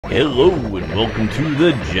Hello and welcome to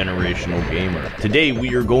the Generational Gamer. Today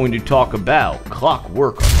we are going to talk about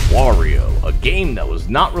Clockwork Aquario, a game that was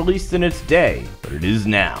not released in its day, but it is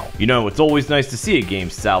now. You know, it's always nice to see a game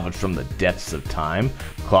salvaged from the depths of time.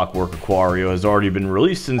 Clockwork Aquario has already been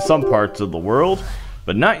released in some parts of the world,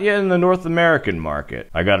 but not yet in the North American market.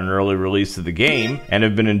 I got an early release of the game and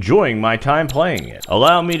have been enjoying my time playing it.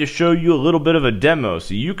 Allow me to show you a little bit of a demo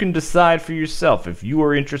so you can decide for yourself if you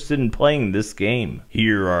are interested in playing this game.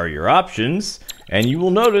 Here are your options, and you will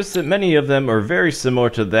notice that many of them are very similar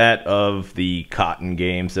to that of the Cotton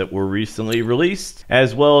games that were recently released,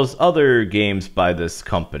 as well as other games by this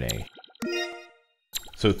company.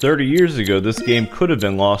 So 30 years ago, this game could have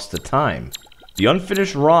been lost to time. The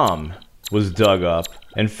unfinished ROM was dug up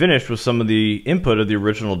and finished with some of the input of the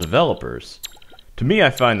original developers. To me, I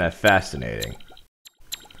find that fascinating.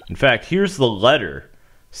 In fact, here's the letter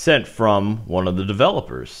sent from one of the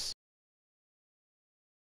developers.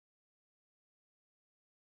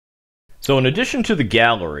 So in addition to the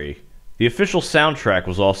gallery, the official soundtrack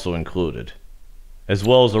was also included, as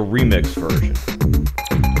well as a remix version.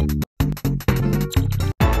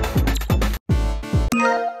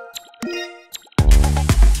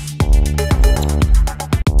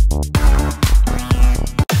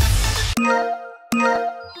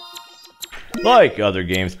 Like other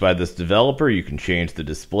games by this developer, you can change the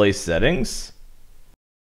display settings.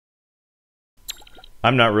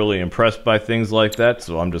 I'm not really impressed by things like that,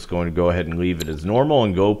 so I'm just going to go ahead and leave it as normal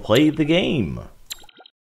and go play the game.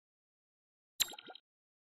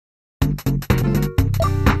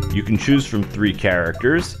 You can choose from 3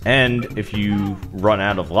 characters, and if you run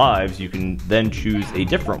out of lives, you can then choose a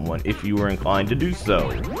different one if you were inclined to do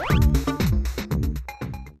so.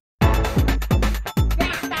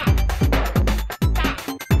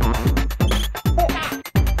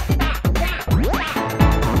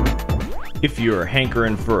 If you're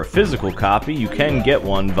hankering for a physical copy, you can get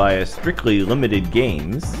one via Strictly Limited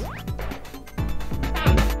Games.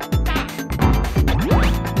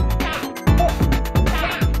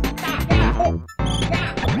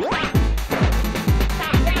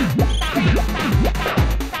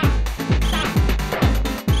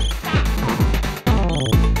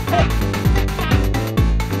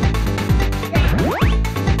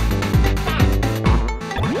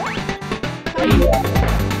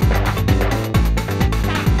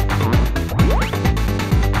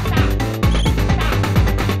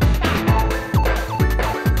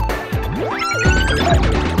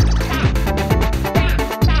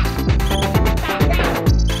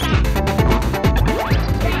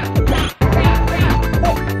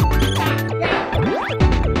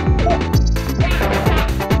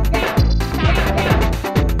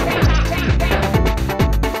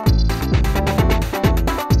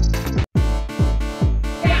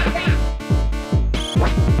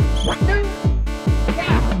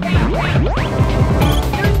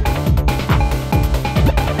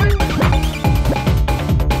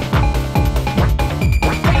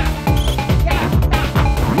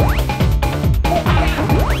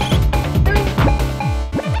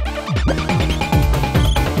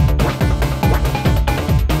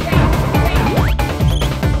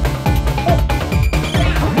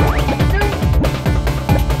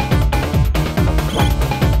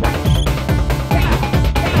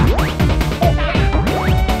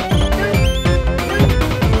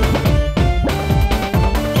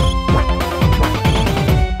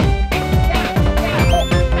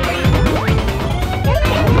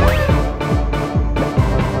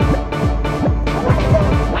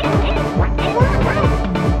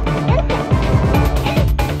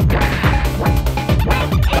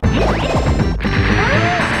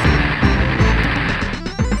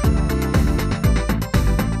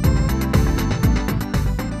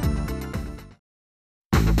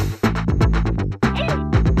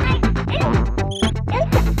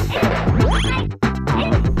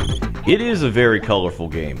 It is a very colorful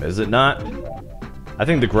game, is it not? I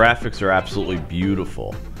think the graphics are absolutely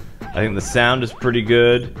beautiful. I think the sound is pretty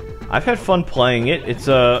good. I've had fun playing it. It's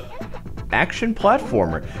a action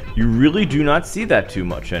platformer. You really do not see that too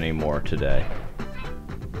much anymore today.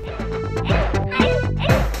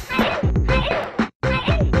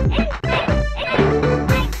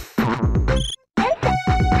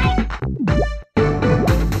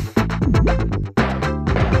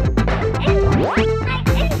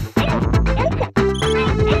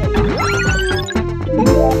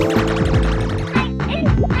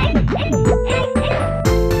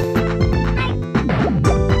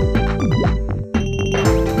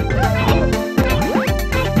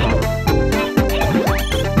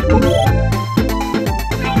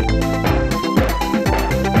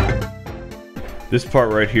 This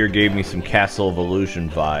part right here gave me some Castle of Illusion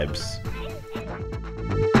vibes.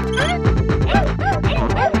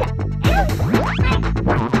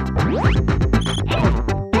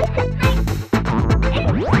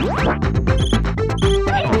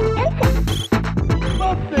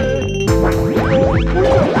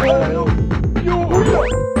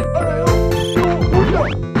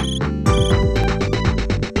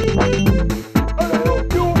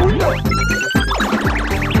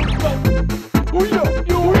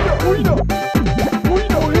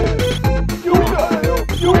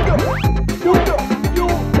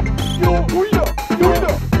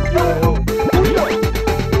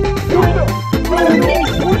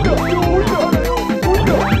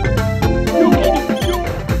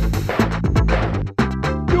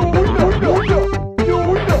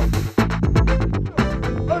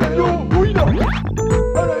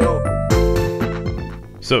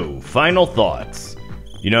 So, final thoughts.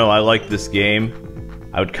 You know, I like this game.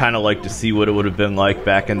 I would kind of like to see what it would have been like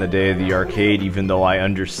back in the day of the arcade, even though I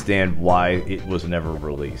understand why it was never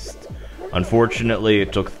released. Unfortunately,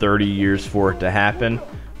 it took 30 years for it to happen,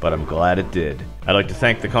 but I'm glad it did. I'd like to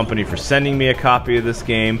thank the company for sending me a copy of this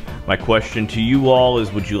game. My question to you all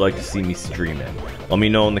is, would you like to see me stream it? Let me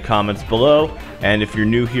know in the comments below, and if you're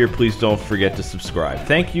new here, please don't forget to subscribe.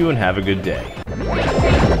 Thank you and have a good day.